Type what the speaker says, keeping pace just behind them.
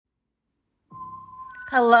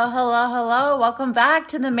Hello, hello, hello. Welcome back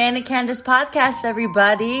to the Man and Candace podcast,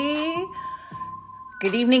 everybody.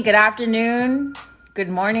 Good evening, good afternoon, good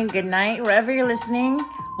morning, good night, wherever you're listening.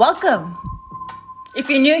 Welcome. If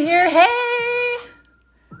you're new here, hey,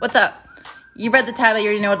 what's up? You read the title, you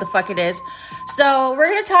already know what the fuck it is. So we're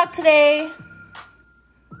going to talk today,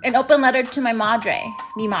 an open letter to my madre,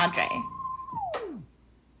 mi madre.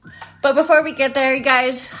 But before we get there, you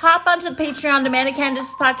guys, hop onto the Patreon,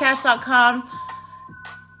 demandandcandacepodcast.com.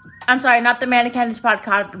 I'm sorry, not the Man and Candace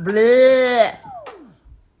podcast. Bleh.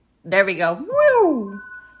 There we go. Woo.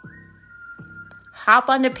 Hop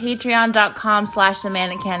onto patreon.com/the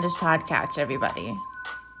Man and Candace podcast, everybody.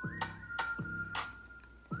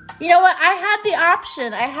 You know what? I had the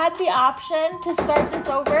option to start this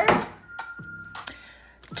over.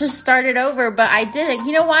 To start it over, but I didn't.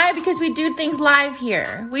 You know why? Because we do things live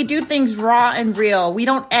here. We do things raw and real. We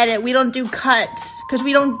don't edit. We don't do cuts. Because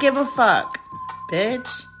we don't give a fuck. Bitch.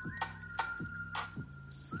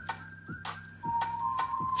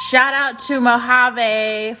 Shout out to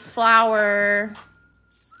Mojave, Flower.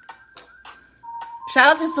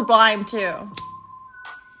 Shout out to Sublime, too.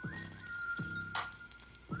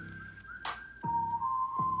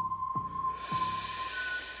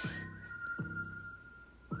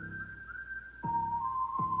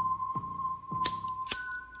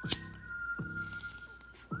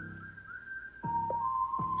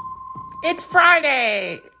 It's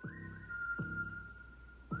Friday.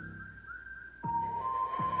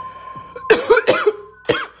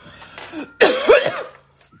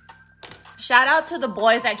 Shout out to the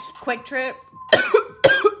boys at Quick Trip.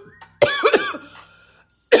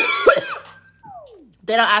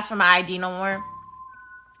 They don't ask for my ID no more.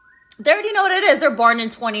 They already know what it is. They're born in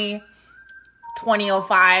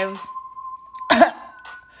 2005.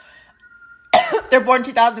 They're born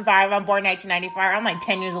 2005. I'm born 1995. I'm like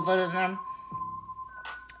 10 years older than them.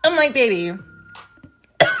 I'm like, baby,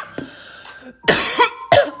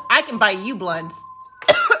 I can buy you blunts.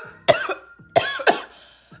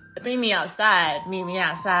 Meet me outside. Meet me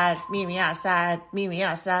outside. Meet me outside. Meet me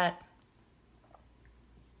outside.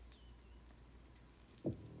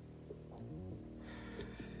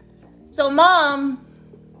 So, Mom,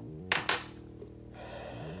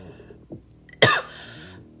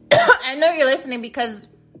 I know you're listening because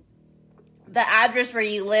the address where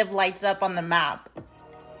you live lights up on the map.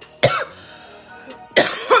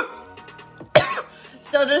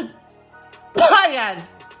 So this podcast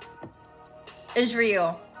is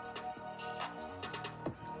real.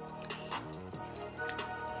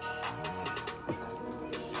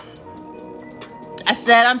 I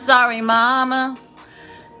said, I'm sorry, Mama.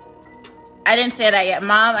 I didn't say that yet.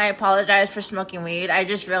 Mom, I apologize for smoking weed. I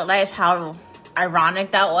just realized how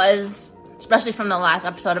ironic that was, especially from the last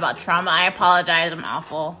episode about trauma. I apologize. I'm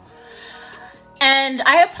awful. And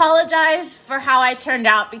I apologize for how I turned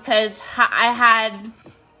out because I had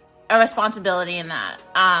a responsibility in that.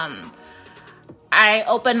 I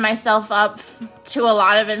opened myself up to a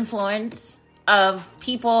lot of influence of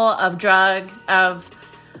people, of drugs, of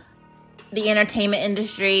the entertainment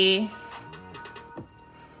industry,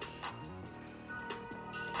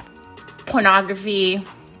 pornography.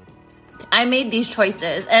 I made these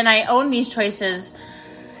choices and I own these choices.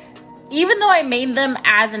 Even though I made them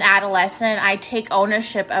as an adolescent, I take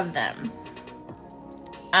ownership of them.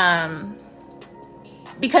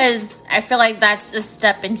 Because I feel like that's a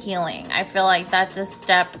step in healing. I feel like that's a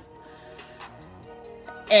step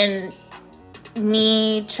in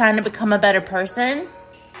me trying to become a better person.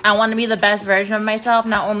 I want to be the best version of myself,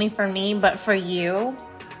 not only for me, but for you.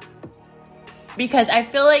 Because I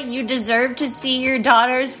feel like you deserve to see your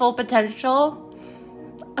daughter's full potential.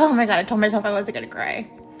 Oh my God, I told myself I wasn't going to cry.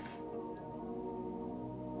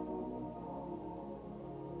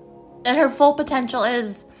 And her full potential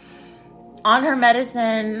is on her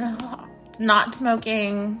medicine, not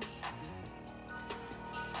smoking.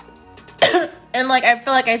 And like, I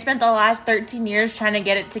feel like I spent the last 13 years trying to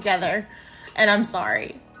get it together. And I'm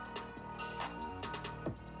sorry.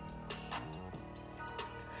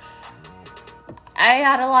 I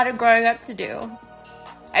had a lot of growing up to do.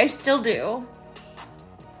 I still do.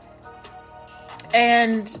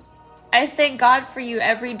 And I thank God for you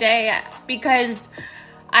every day because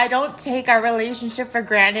I don't take our relationship for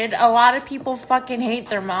granted. A lot of people fucking hate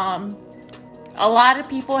their mom. A lot of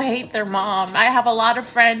people hate their mom. I have a lot of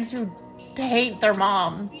friends who hate their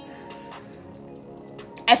mom.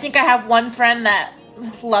 I think I have one friend that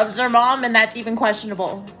loves their mom, and that's even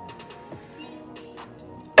questionable.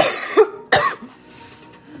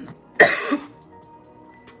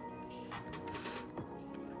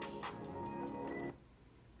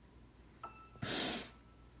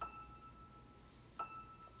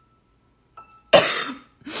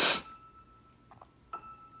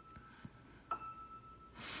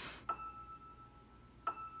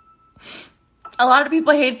 a lot of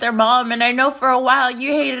people hate their mom, and I know for a while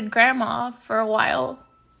you hated grandma for a while.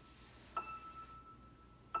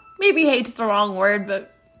 Maybe hate's the wrong word,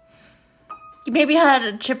 but you maybe had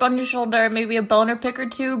a chip on your shoulder, maybe a boner pick or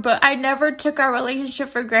two, but I never took our relationship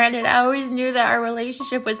for granted. I always knew that our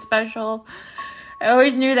relationship was special. I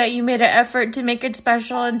always knew that you made an effort to make it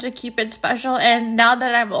special and to keep it special, and now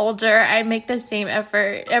that I'm older, I make the same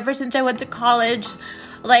effort. Ever since I went to college,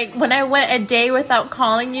 like, when I went a day without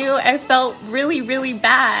calling you, I felt really, really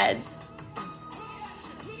bad.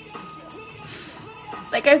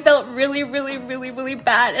 Like, I felt really, really, really, really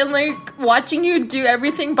bad. And, like, watching you do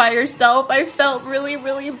everything by yourself, I felt really,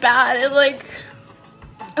 really bad. And, like,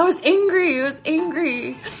 I was angry. I was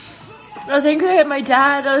angry. I was angry at my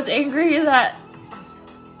dad. I was angry that...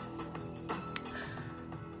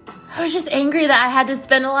 I was just angry that I had to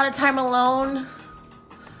spend a lot of time alone.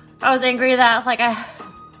 I was angry that, like, I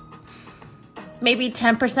maybe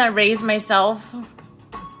 10% raised myself.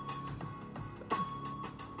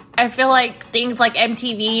 I feel like things like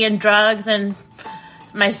MTV and drugs and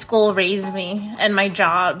my school raised me, and my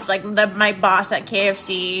jobs, like my boss at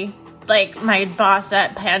KFC, like my boss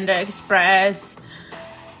at Panda Express.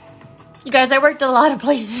 You guys, I worked a lot of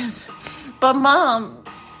places, but Mom,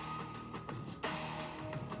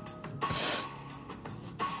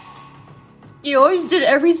 you always did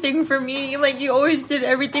everything for me. Like, you always did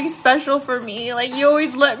everything special for me. Like, you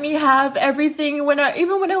always let me have everything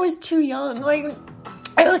even when I was too young. Like,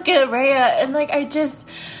 I look at Rhea and, like,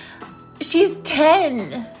 she's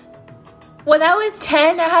 10. When I was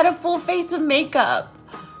 10, I had a full face of makeup.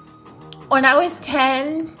 When I was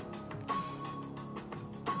 10,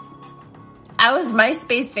 I was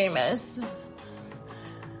MySpace famous.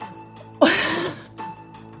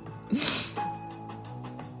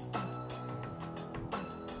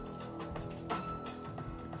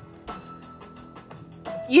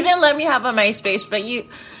 You didn't let me have a MySpace, but you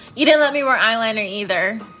didn't let me wear eyeliner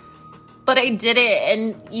either. But I did it,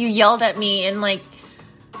 and you yelled at me, and, like,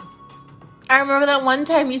 I remember that one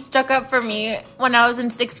time you stuck up for me when I was in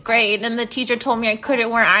 6th grade, and the teacher told me I couldn't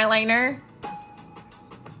wear eyeliner.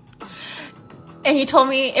 And he told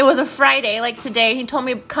me, it was a Friday, like today, he told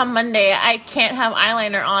me come Monday I can't have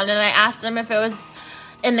eyeliner on, and I asked him if it was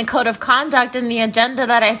in the code of conduct in the agenda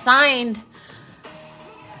that I signed.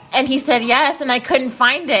 And he said yes, and I couldn't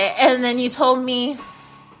find it. And then you told me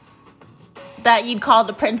that you'd called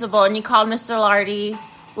the principal, and you called Mr.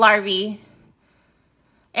 Larby.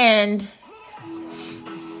 And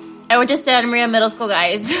I went to Santa Maria Middle School,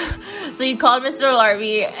 guys. So you called Mr.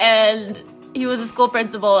 Larby, and he was a school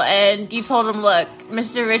principal, and you told him, look,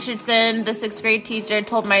 Mr. Richardson, the 6th grade teacher,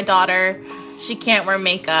 told my daughter she can't wear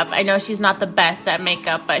makeup. I know she's not the best at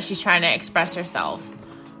makeup, but she's trying to express herself.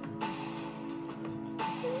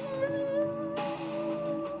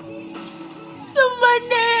 So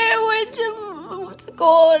Monday I went to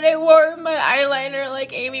school and I wore my eyeliner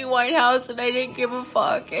like Amy Winehouse, and I didn't give a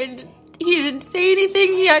fuck, and he didn't say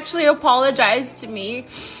anything. He actually apologized to me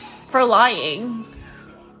for lying.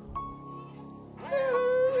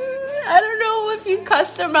 I don't know if you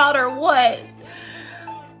cussed him out or what,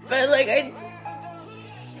 but like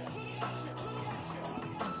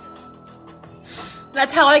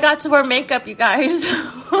that's how I got to wear makeup, you guys.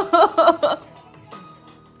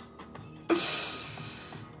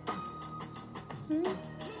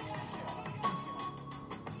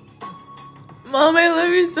 Mom, I love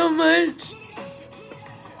you so much.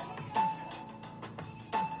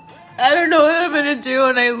 I don't know what I'm gonna do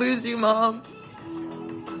when I lose you, Mom.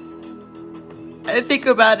 I think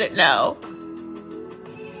about it now.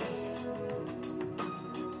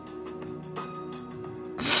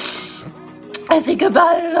 I think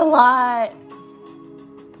about it a lot.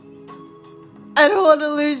 I don't want to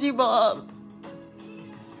lose you, Mom.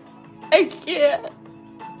 I can't.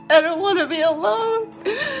 I don't want to be alone.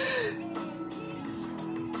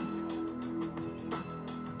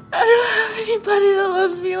 I don't have anybody that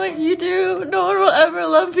loves me like you do. No one will ever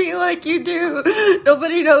love me like you do.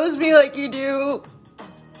 Nobody knows me like you do.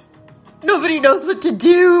 Nobody knows what to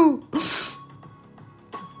do.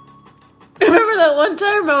 Remember that one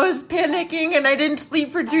time I was panicking and I didn't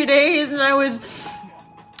sleep for 3 days, and I was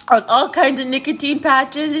on all kinds of nicotine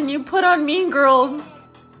patches, and you put on Mean Girls.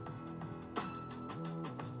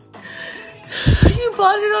 You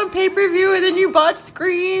bought it on pay-per-view, and then you bought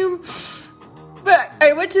Scream. But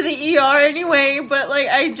I went to the ER anyway, but like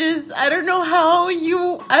I don't know how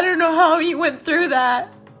you went through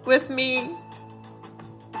that with me.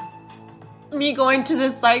 Me going to the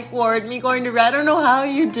psych ward, I don't know how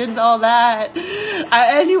you did all that.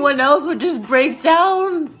 Anyone else would just break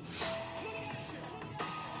down.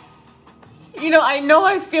 You know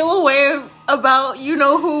I feel a way about you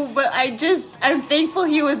know who, but I'm thankful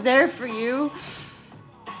he was there for you.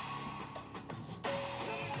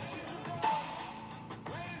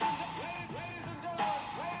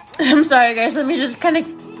 I'm sorry, guys. Let me just kind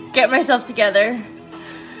of get myself together.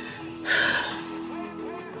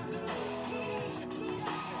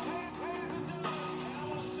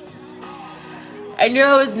 I knew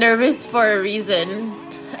I was nervous for a reason.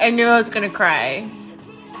 I knew I was gonna cry.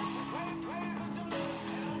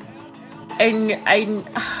 I'm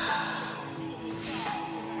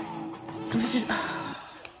just...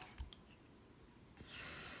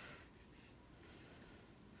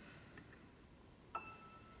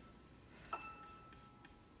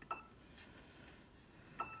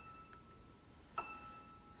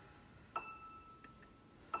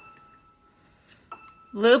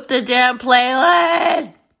 Loop the damn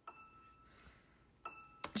playlist!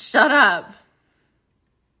 Shut up.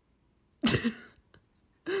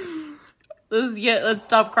 Let's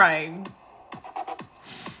stop crying.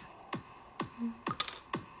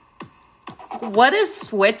 What is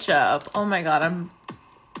switch up? Oh my god, I'm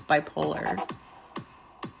bipolar.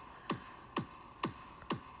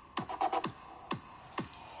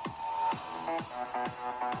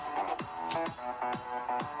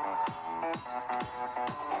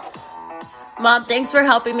 Mom, thanks for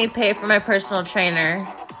helping me pay for my personal trainer.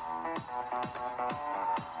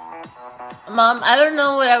 Mom, I don't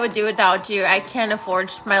know what I would do without you. I can't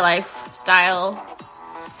afford my lifestyle.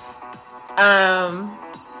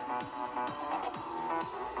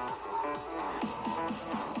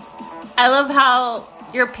 I love how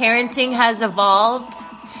your parenting has evolved.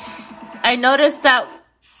 I noticed that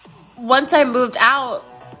once I moved out,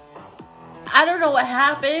 I don't know what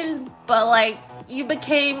happened, but like you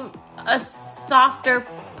became a softer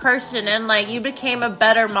person and like you became a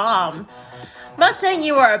better mom. I'm not saying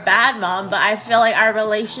you were a bad mom, but I feel like our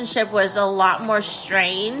relationship was a lot more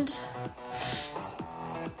strained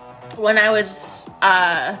when I was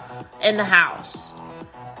in the house.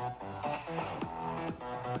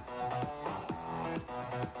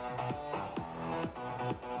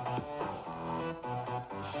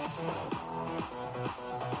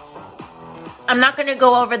 I'm not going to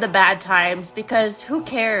go over the bad times because who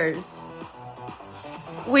cares?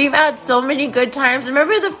 We've had so many good times.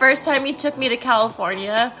 Remember the first time you took me to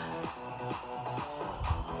California?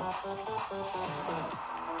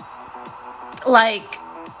 Like,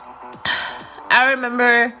 I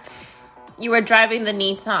remember you were driving the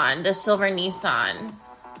Nissan, the silver Nissan.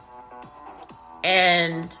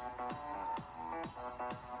 And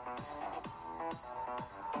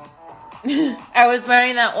I was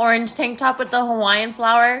wearing that orange tank top with the Hawaiian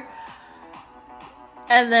flower.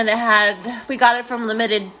 And then we got it from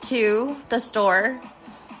Limited to the store.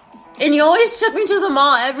 And you always took me to the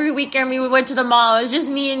mall. Every weekend we went to the mall. It was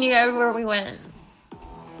just me and you everywhere we went.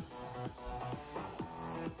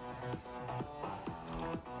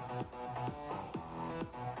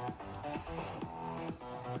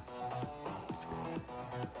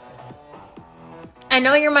 I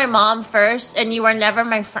know you're my mom first, and you were never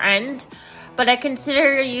my friend. But I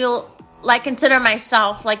consider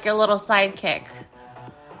myself like your little sidekick.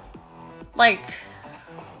 Like,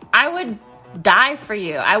 I would die for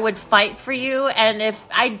you. I would fight for you. And if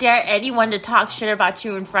I dare anyone to talk shit about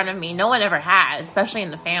you in front of me, no one ever has, especially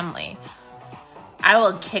in the family, I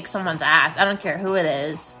will kick someone's ass. I don't care who it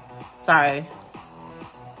is. Sorry.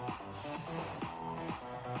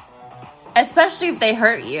 Especially if they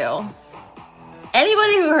hurt you.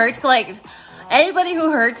 Anybody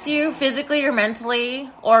who hurts you physically or mentally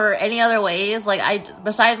or any other ways,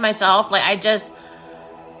 besides myself,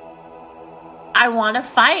 I want to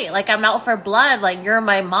fight. Like, I'm out for blood. Like, you're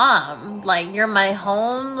my mom. Like, you're my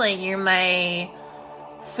home. Like, you're my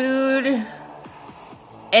food.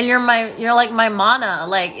 And you're like my mana.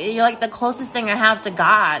 Like, you're like the closest thing I have to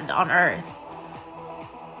God on earth.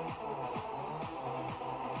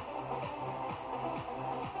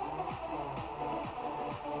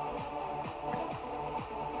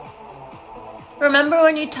 Remember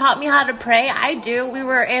when you taught me how to pray? I do. We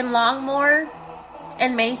were in Longmore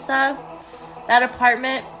in Mesa, that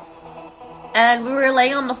apartment, and we were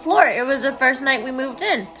laying on the floor. It was the first night we moved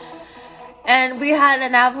in. And we had a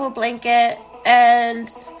Navajo blanket, and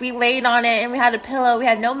we laid on it, and we had a pillow. We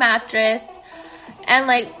had no mattress. And,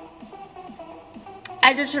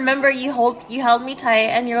 I just remember you held me tight,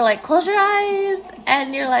 and you were like, close your eyes.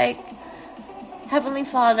 And you're like, Heavenly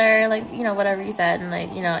Father, whatever you said, and,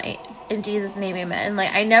 in Jesus' name, amen. And,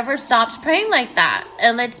 I never stopped praying like that.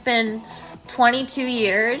 And it's been 22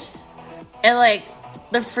 years. And,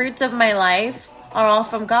 the fruits of my life are all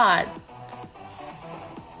from God.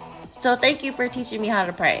 So thank you for teaching me how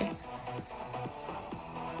to pray.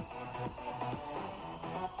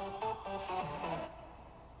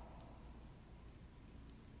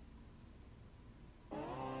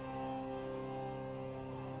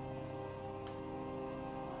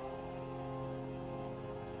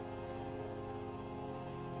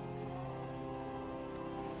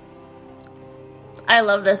 I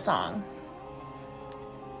love this song.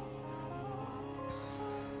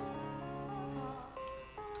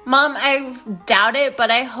 Mom, I doubt it, but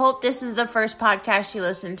I hope this is the first podcast you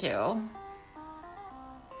listen to.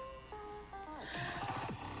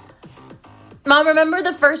 Mom, remember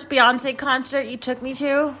the first Beyonce concert you took me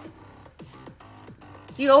to?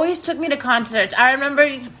 You always took me to concerts. I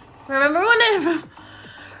remember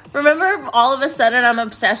all of a sudden I'm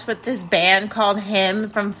obsessed with this band called Him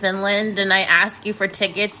from Finland, and I ask you for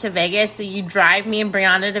tickets to Vegas, so you drive me and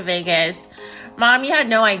Brianna to Vegas. Mom, you had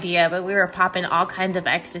no idea, but we were popping all kinds of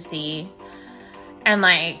ecstasy. And,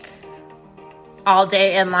 like, all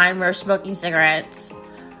day in line, we were smoking cigarettes.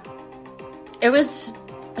 It was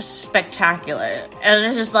spectacular. And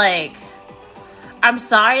it's just like, I'm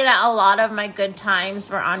sorry that a lot of my good times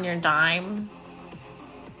were on your dime.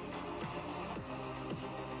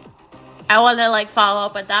 I want to, like, follow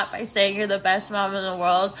up with that by saying you're the best mom in the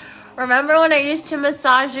world. Remember when I used to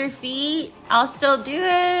massage your feet? I'll still do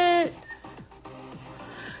it.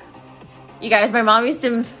 You guys, my mom used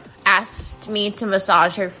to ask me to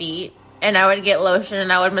massage her feet, and I would get lotion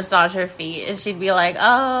and I would massage her feet, and she'd be like,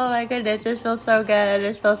 oh my goodness, this feels so good,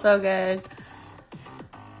 this feels so good.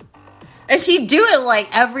 And she'd do it like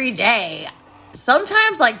every day,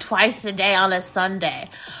 sometimes like twice a day on a Sunday.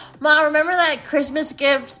 Mom, remember that Christmas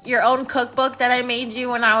gift, your own cookbook that I made you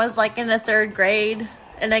when I was like in the 3rd grade,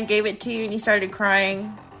 and I gave it to you and you started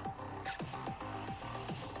crying?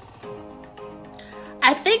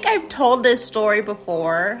 I think I've told this story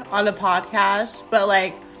before on a podcast, but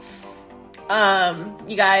like,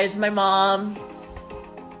 you guys, my mom,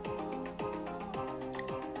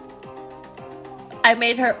 I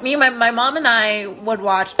made her, my mom and I would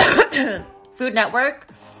watch Food Network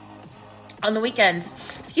on the weekends,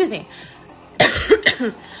 excuse me,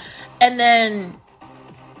 and then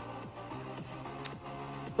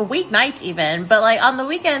weeknights even, but like on the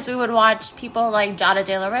weekends we would watch people like Giada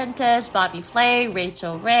De Laurentiis, Bobby Flay,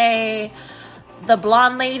 Rachel Ray, the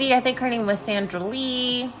blonde lady, I think her name was Sandra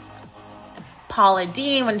Lee, Paula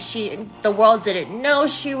Deen when the world didn't know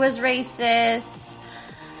she was racist,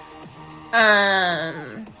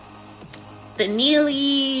 the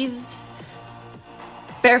Neelys,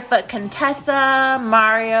 Barefoot Contessa,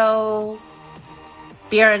 Mario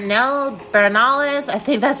Bernales, I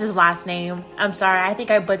think that's his last name. I'm sorry, I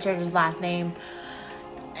think I butchered his last name.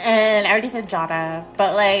 And I already said Giada.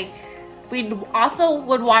 But, like, we also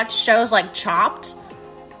would watch shows like Chopped.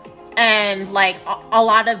 And, like, a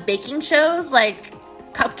lot of baking shows, like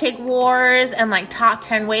Cupcake Wars and, like, Top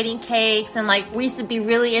 10 Waiting Cakes. And, like, we used to be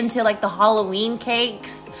really into, like, the Halloween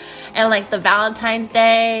cakes. And, like, the Valentine's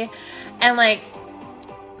Day. And, like,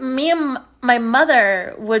 me and my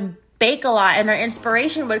mother would bake a lot, and our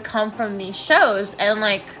inspiration would come from these shows. And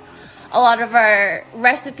like a lot of our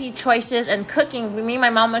recipe choices and cooking, me and my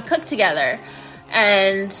mom would cook together.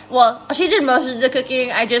 And well, she did most of the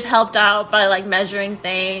cooking. I just helped out by like measuring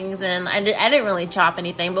things, and I didn't really chop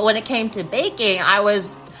anything. But when it came to baking, I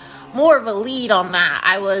was more of a lead on that.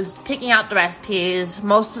 I was picking out the recipes.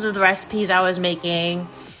 Most of the recipes I was making,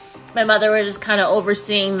 my mother was just kind of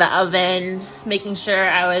overseeing the oven, making sure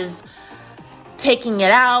I was taking it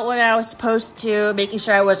out when I was supposed to, making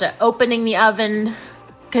sure I wasn't opening the oven,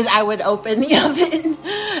 because I would open the oven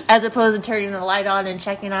as opposed to turning the light on and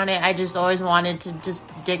checking on it. I just always wanted to just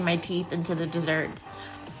dig my teeth into the desserts.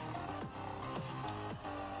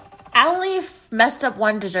 I only messed up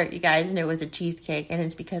one dessert, you guys, and it was a cheesecake, and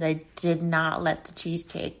it's because I did not let the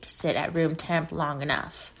cheesecake sit at room temp long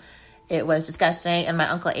enough. It was disgusting, and my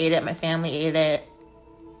uncle ate it, my family ate it.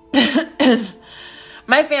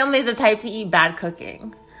 My family is the type to eat bad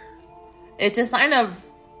cooking. It's a sign of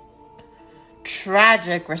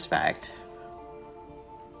tragic respect.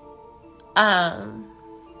 Back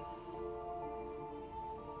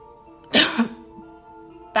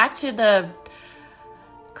to the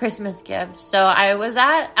Christmas gift. So I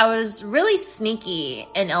was really sneaky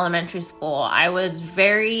in elementary school. I was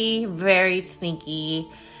very, very sneaky.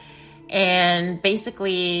 And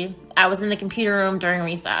basically, I was in the computer room during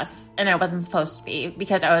recess, and I wasn't supposed to be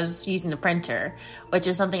because I was using the printer, which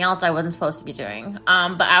is something else I wasn't supposed to be doing.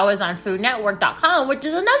 But I was on foodnetwork.com, which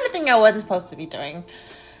is another thing I wasn't supposed to be doing.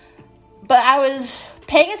 But I was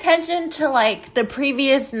paying attention to, like, the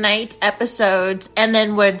previous night's episodes, and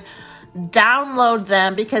then would download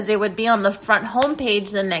them because they would be on the front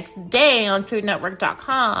homepage the next day on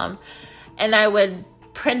foodnetwork.com, and I would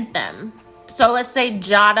print them. So let's say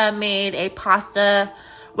Giada made a pasta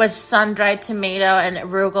with sun-dried tomato and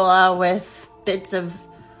arugula with bits of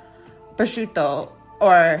prosciutto,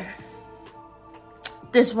 or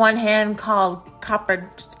this one ham called some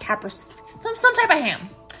type of ham.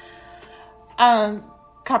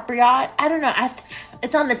 Capriot. I don't know.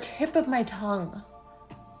 It's on the tip of my tongue.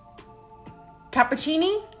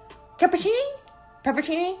 Cappuccini? Peppercini?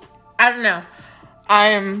 I don't know.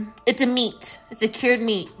 It's a meat. It's a cured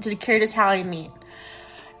meat. It's a cured Italian meat.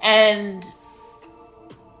 And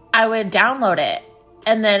I would download it.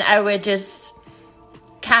 And then I would just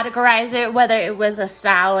categorize it, whether it was a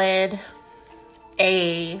salad,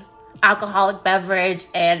 a alcoholic beverage,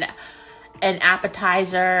 and an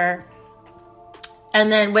appetizer. And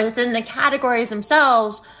then within the categories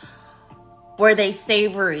themselves, were they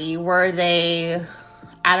savory? Were they,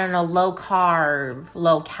 I don't know, low carb,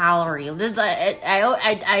 low calorie?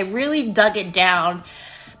 I really dug it down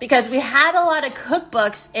because we had a lot of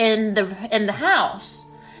cookbooks in the house,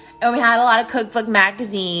 and we had a lot of cookbook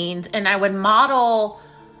magazines, and I would model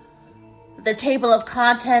the table of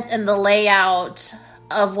contents and the layout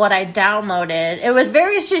of what I downloaded. It was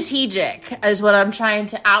very strategic, is what I'm trying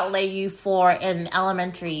to outlay you for an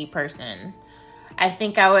elementary person. I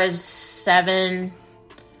think I was 6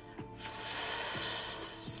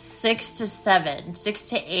 to 7, 6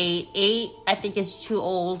 to 8. 8, I think, is too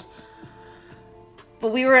old.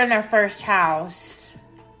 But we were in our first house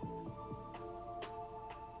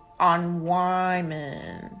on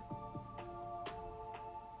Wyman.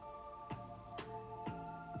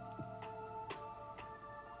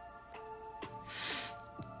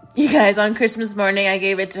 You guys, on Christmas morning, I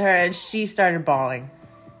gave it to her and she started bawling.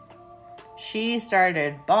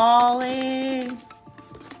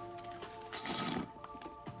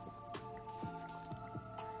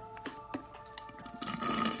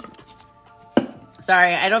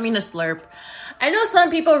 Sorry, I don't mean to slurp. I know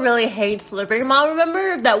some people really hate slurping. Mom,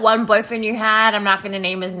 remember that one boyfriend you had? I'm not going to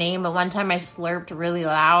name his name, but one time I slurped really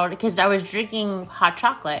loud because I was drinking hot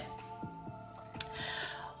chocolate.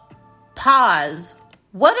 Pause.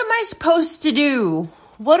 What am I supposed to do?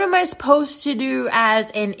 What am I supposed to do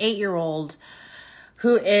as an 8-year-old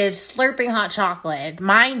who is slurping hot chocolate?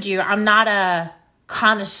 Mind you, I'm not a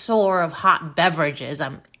connoisseur of hot beverages.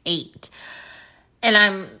 I'm 8. And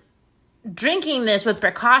I'm drinking this with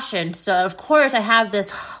precaution. So, of course, I have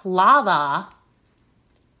this lava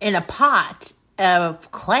in a pot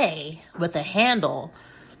of clay with a handle.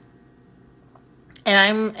 And I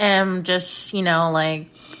am just, at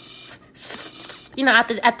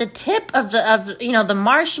the tip of the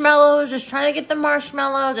marshmallows, just trying to get the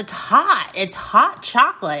marshmallows. It's hot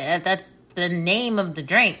chocolate. That's the name of the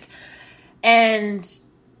drink. And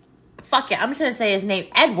fuck it, I'm just gonna say his name,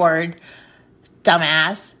 Edward,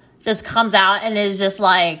 dumbass, just comes out and is just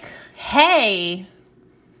like, hey,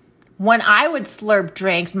 when I would slurp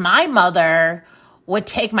drinks, my mother would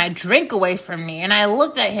take my drink away from me. And I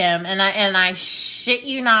looked at him and I shit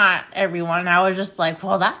you not, everyone, I was just like,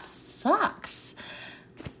 well, that sucks.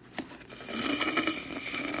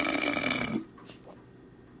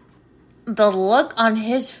 The look on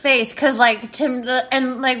his face, because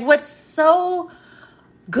what's so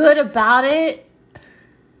good about it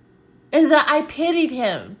is that I pitied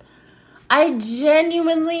him. I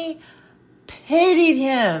genuinely pitied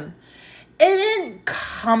him. It didn't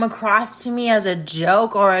come across to me as a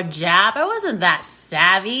joke or a jab. I wasn't that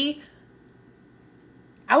savvy.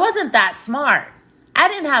 I wasn't that smart. I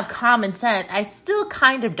didn't have common sense. I still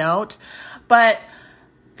kind of don't, but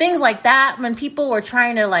things like that, when people were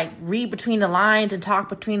trying to read between the lines and talk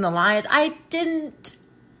between the lines, I didn't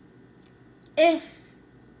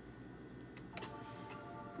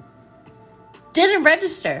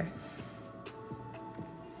register.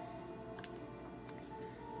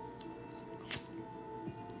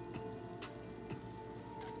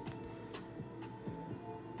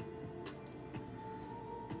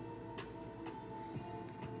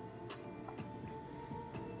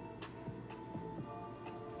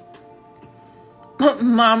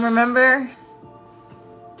 Mom, remember?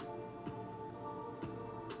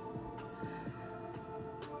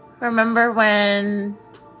 Remember when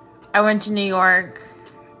I went to New York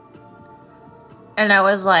and I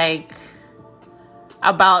was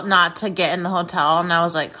about not to get in the hotel and I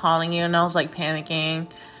was calling you and I was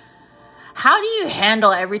panicking? How do you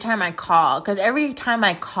handle every time I call? Because every time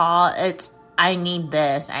I call, it's, I need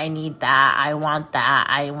this, I need that, I want that,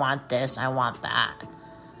 I want this, I want that.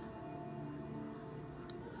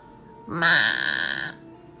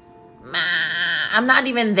 I'm not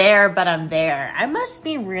even there, but I'm there. I must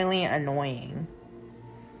be really annoying.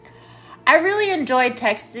 I really enjoy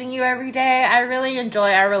texting you every day. I really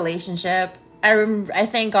enjoy our relationship. I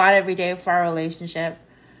thank God every day for our relationship.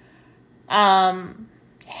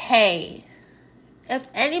 Hey, if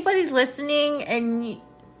anybody's listening and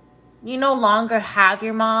you no longer have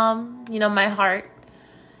your mom, my heart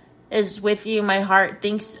is with you. My heart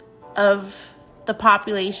thinks of the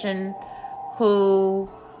population who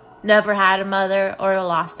never had a mother or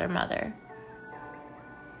lost their mother.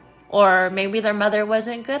 Or maybe their mother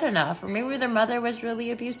wasn't good enough. Or maybe their mother was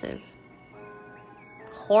really abusive.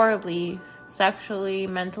 Horribly, sexually,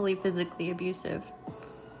 mentally, physically abusive.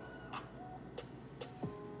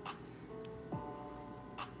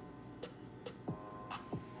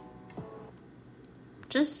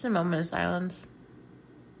 Just a moment of silence.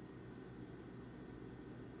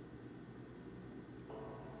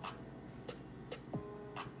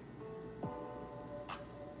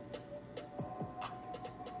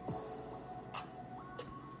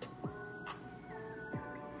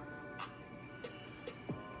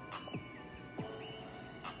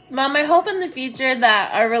 Mom, I hope in the future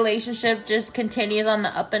that our relationship just continues on the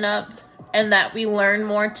up and up, and that we learn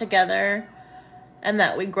more together, and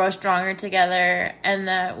that we grow stronger together, and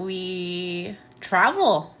that we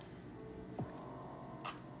travel.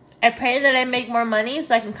 I pray that I make more money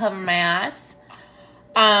so I can cover my ass.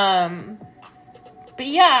 But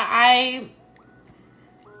yeah,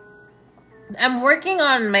 I'm working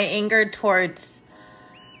on my anger towards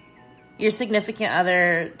your significant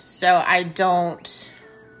other so I don't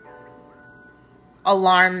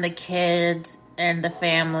alarm the kids and the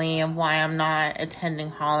family of why I'm not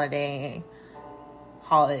attending holidays.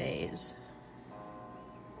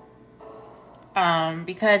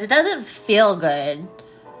 Because it doesn't feel good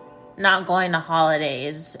not going to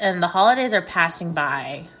holidays, and the holidays are passing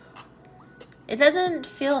by. It doesn't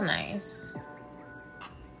feel nice.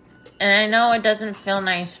 And I know it doesn't feel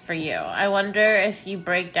nice for you. I wonder if you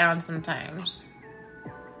break down sometimes.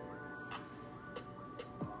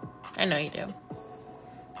 I know you do.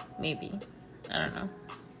 Maybe. I don't know.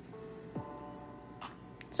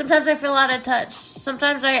 Sometimes I feel out of touch.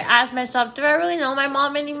 Sometimes I ask myself, do I really know my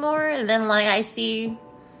mom anymore? And then, I see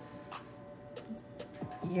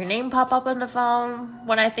your name pop up on the phone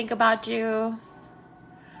when I think about you.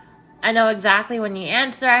 I know exactly when you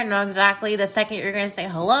answer. I know exactly the second you're going to say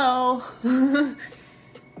hello.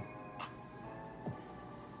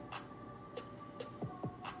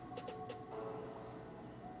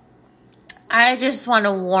 I just want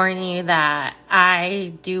to warn you that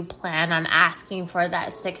I do plan on asking for that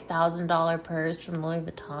 $6,000 purse from Louis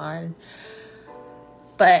Vuitton.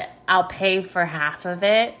 But I'll pay for half of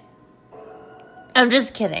it. I'm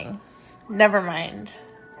just kidding. Never mind.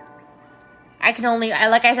 I can only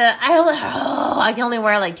wear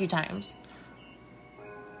 2 times.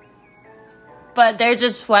 But there's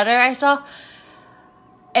a sweater I saw.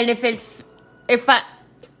 And if I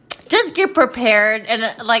just get prepared and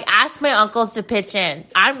ask my uncles to pitch in.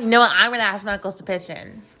 I'm going to ask my uncles to pitch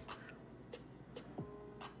in.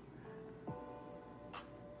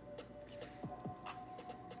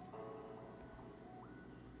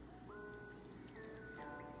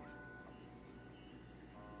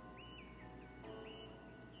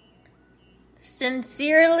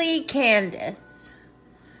 Sincerely, Candace.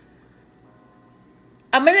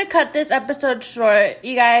 I'm going to cut this episode short,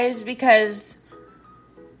 you guys, because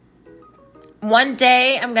one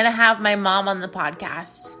day I'm going to have my mom on the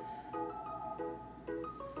podcast.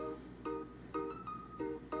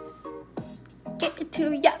 Get it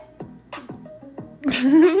to ya.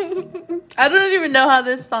 I don't even know how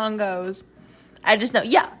this song goes. I just know,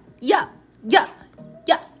 yeah, yeah, yeah,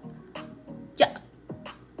 yeah, yeah,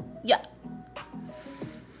 yeah,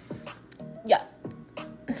 yeah,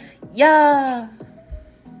 yeah,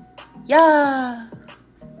 yeah,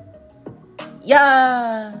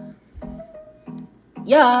 yeah.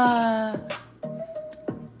 Yeah,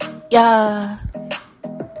 yeah,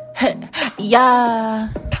 yeah, yeah,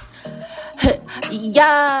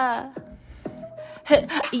 yeah,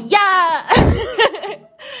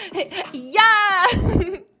 yeah.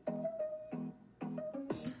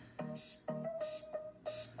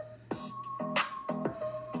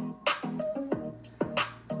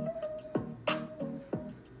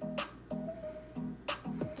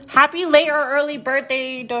 Happy late or early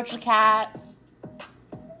birthday, Doja Cat.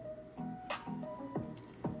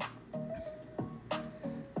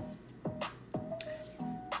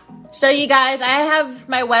 So you guys, I have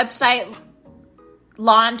my website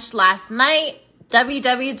launched last night,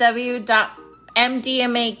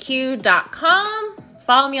 www.mdmaq.com.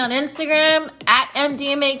 Follow me on Instagram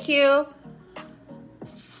 @mdmaq.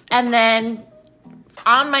 And then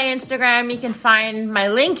on my Instagram, you can find my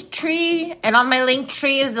link tree. And on my link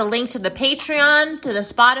tree is a link to the Patreon, to the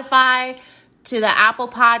Spotify, to the Apple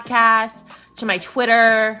Podcast, to my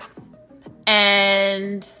Twitter,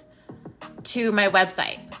 and to my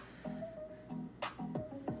website.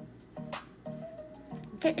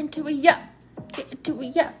 Get into it, yeah. Get into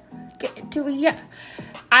it, yeah. Get into it, yeah.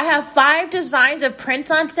 I have 5 designs of prints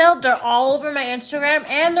on sale. They're all over my Instagram,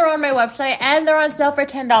 and they're on my website, and they're on sale for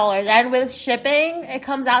 $10. And with shipping, it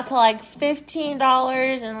comes out to like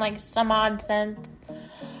 $15 and like some odd cents.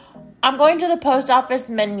 I'm going to the post office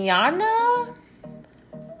mañana,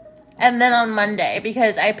 and then on Monday,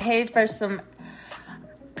 because I paid for some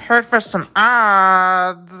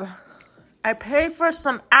ads. I paid for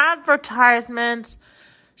some advertisements.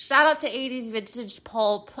 Shout out to 80s Vintage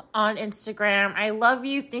Pulp on Instagram. I love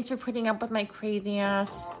you. Thanks for putting up with my crazy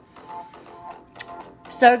ass.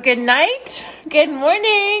 So good night, good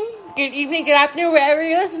morning, good evening, good afternoon, wherever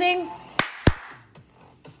you're listening.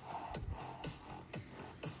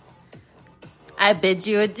 I bid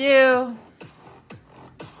you adieu.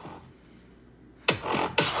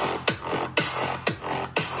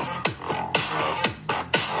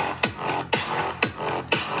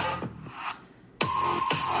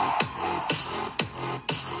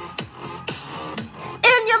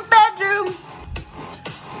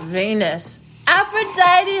 Venus,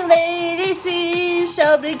 Aphrodite, lady,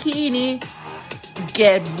 seashell bikini,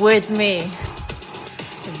 get with me.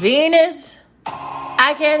 Venus,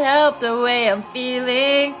 I can't help the way I'm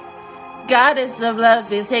feeling. Goddess of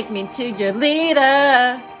love, you take me to your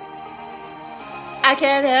leader. I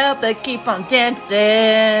can't help but keep on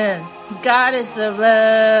dancing. Goddess of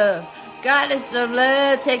love,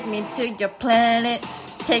 take me to your planet.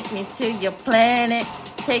 Take me to your planet.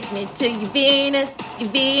 Take me to your Venus, your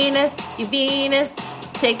Venus, your Venus.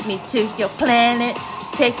 Take me to your planet.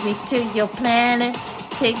 Take me to your planet.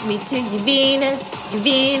 Take me to your Venus, your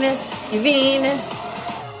Venus, your Venus.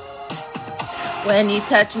 When you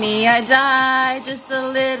touch me, I die just a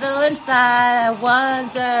little inside. I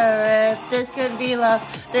wonder if this could be love.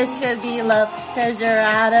 This could be love, 'cause you're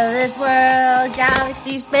out of this world.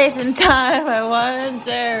 Galaxy, space, and time. I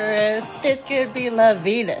wonder if this could be love.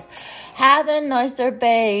 Venus. Have an oyster,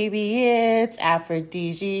 baby, it's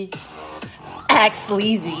Aphrodite. Act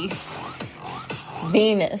sleazy.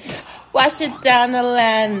 Venus. Wash it down the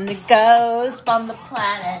land. It goes from the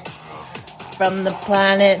planet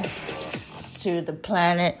to the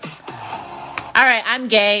planet. All right, I'm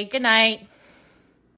gay. Good night.